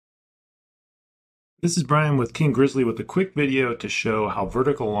This is Brian with King Grizzly with a quick video to show how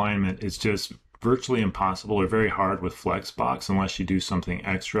vertical alignment is just virtually impossible or very hard with Flexbox unless you do something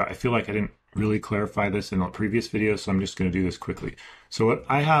extra. I feel like I didn't really clarify this in a previous video, so I'm just going to do this quickly. So what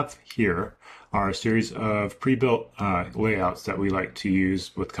I have here are a series of pre-built layouts that we like to use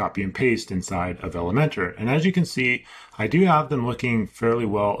with copy and paste inside of Elementor. And as you can see, I do have them looking fairly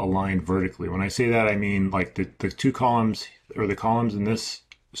well aligned vertically. When I say that, I mean like the two columns or the columns in this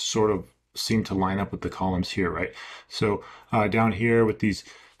sort of seem to line up with the columns here, right? So down here with these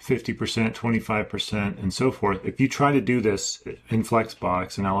 50%, 25%, and so forth, if you try to do this in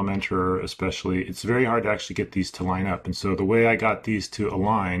Flexbox and Elementor especially, it's very hard to actually get these to line up. And so the way I got these to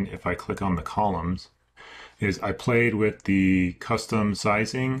align, if I click on the columns, is I played with the custom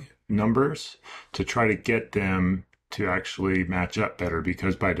sizing numbers to try to get them to actually match up better,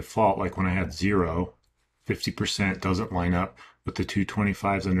 because by default, like when I had 0, 50% doesn't line up with the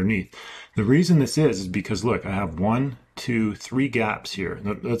 225s underneath. The reason this is because look, I have 1, 2, 3 gaps here.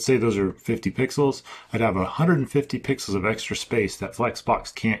 Let's say those are 50 pixels. I'd have 150 pixels of extra space that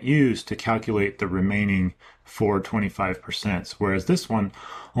Flexbox can't use to calculate the remaining 425%, whereas this one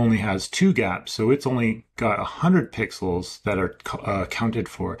only has 2 gaps, so it's only got 100 pixels that are counted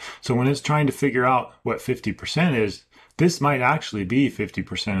for. So when it's trying to figure out what 50% is, this might actually be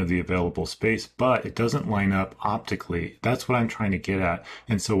 50% of the available space, but it doesn't line up optically. That's what I'm trying to get at.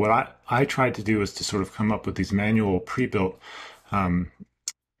 And so what I tried to do is to sort of come up with these manual pre-built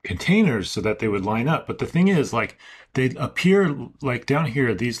containers so that they would line up. But the thing is, like, they appear like down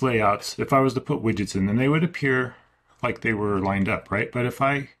here, these layouts, if I was to put widgets in, then they would appear like they were lined up, right? But if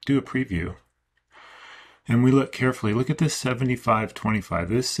I do a preview, and we look carefully, look at this 75-25.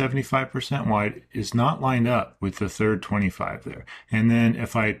 This 75% wide is not lined up with the third 25 there. And then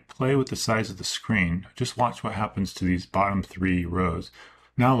if I play with the size of the screen, just watch what happens to these bottom 3 rows.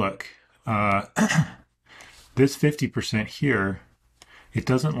 Now look, this 50% here, it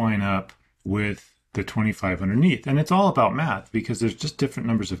doesn't line up with the 25 underneath. And it's all about math because there's just different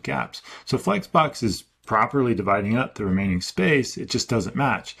numbers of gaps. So Flexbox is properly dividing up the remaining space. It just doesn't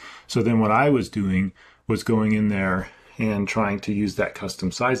match. So then what I was doing was going in there and trying to use that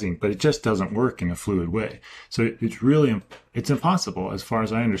custom sizing, but it just doesn't work in a fluid way. So it's impossible as far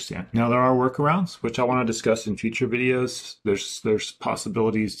as I understand. Now there are workarounds, which I want to discuss in future videos. There's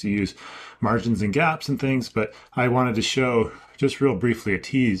possibilities to use margins and gaps and things, but I wanted to show just real briefly a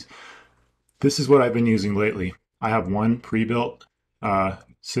tease. This is what I've been using lately. I have one pre-built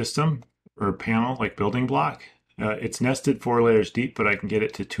system or panel, like building block. It's nested 4 layers deep, but I can get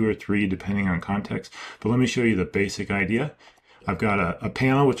it to 2 or 3 depending on context. But let me show you the basic idea. I've got a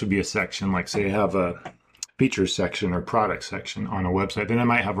panel, which would be a section, like say I have a features section or product section on a website. Then I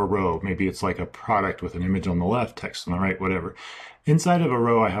might have a row. Maybe it's like a product with an image on the left, text on the right, whatever. Inside of a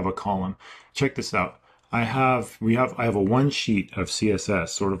row, I have a column. Check this out. I have a 1 sheet of CSS,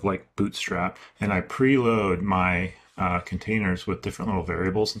 sort of like Bootstrap, and I preload my containers with different little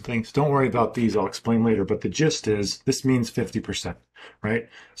variables and things. Don't worry about these, I'll explain later, but the gist is this means 50%, right?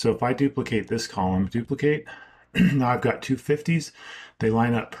 So if I duplicate this column, duplicate, now I've got two 50s, they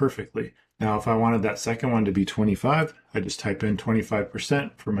line up perfectly. Now if I wanted that second one to be 25, I just type in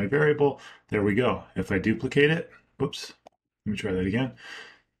 25% for my variable, there we go. If I duplicate it, whoops, let me try that again,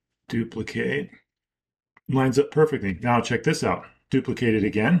 duplicate, lines up perfectly. Now check this out, duplicate it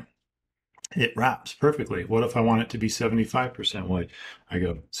again, it wraps perfectly. What if I want it to be 75% wide? I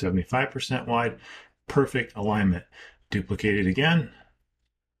go 75% wide, perfect alignment. Duplicate it again,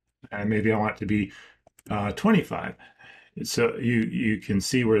 and maybe I want it to be 25. So you can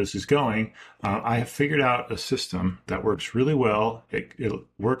see where this is going. I have figured out a system that works really well. It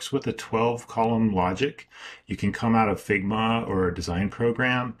works with a 12 column logic. You can come out of Figma or a design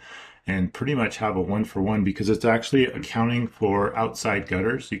program and pretty much have a 1-for-1 because it's actually accounting for outside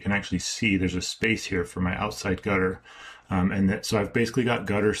gutters. You can actually see there's a space here for my outside gutter. So I've basically got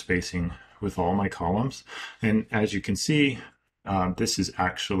gutter spacing with all my columns. And as you can see, this is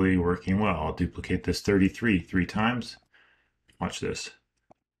actually working well. I'll duplicate this 33 3 times. Watch this.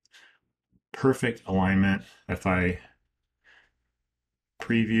 Perfect alignment. If I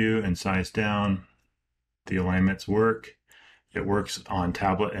preview and size down, the alignments work. It works on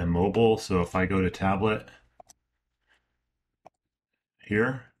tablet and mobile. So if I go to tablet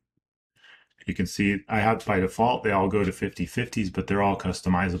here, you can see I have by default, they all go to 50/50s, but they're all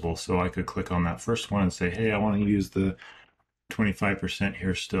customizable. So I could click on that first one and say, hey, I want to use the 25%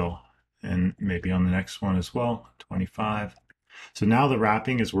 here still. And maybe on the next one as well, 25. So now the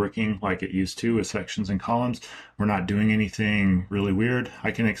wrapping is working like it used to with sections and columns. We're not doing anything really weird.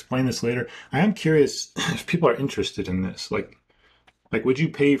 I can explain this later. I am curious if people are interested in this. Like, Like, would you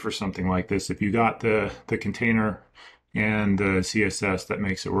pay for something like this if you got the container and the CSS that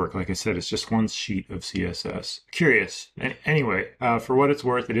makes it work? Like I said, it's just one sheet of CSS. Curious. Anyway, for what it's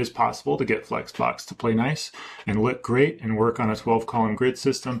worth, it is possible to get Flexbox to play nice and look great and work on a 12-column grid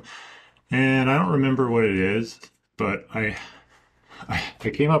system. And I don't remember what it is, but I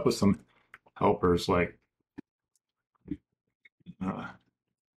came up with some helpers. Like,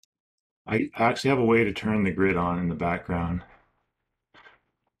 I actually have a way to turn the grid on in the background.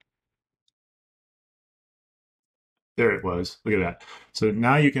 There it was. Look at that. So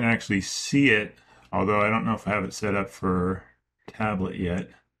now you can actually see it, although I don't know if I have it set up for tablet yet.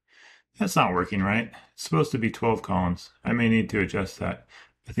 That's not working right. It's supposed to be 12 columns. I may need to adjust that.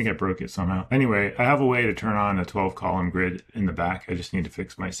 I think I broke it somehow. Anyway, I have a way to turn on a 12-column grid in the back. I just need to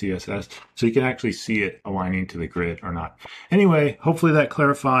fix my CSS so you can actually see it aligning to the grid or not. Anyway, hopefully that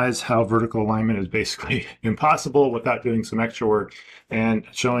clarifies how vertical alignment is basically impossible without doing some extra work, and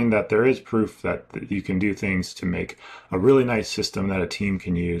showing that there is proof that you can do things to make a really nice system that a team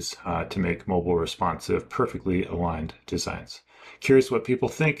can use to make mobile responsive, perfectly aligned designs. Curious what people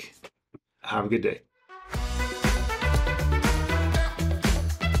think. Have a good day.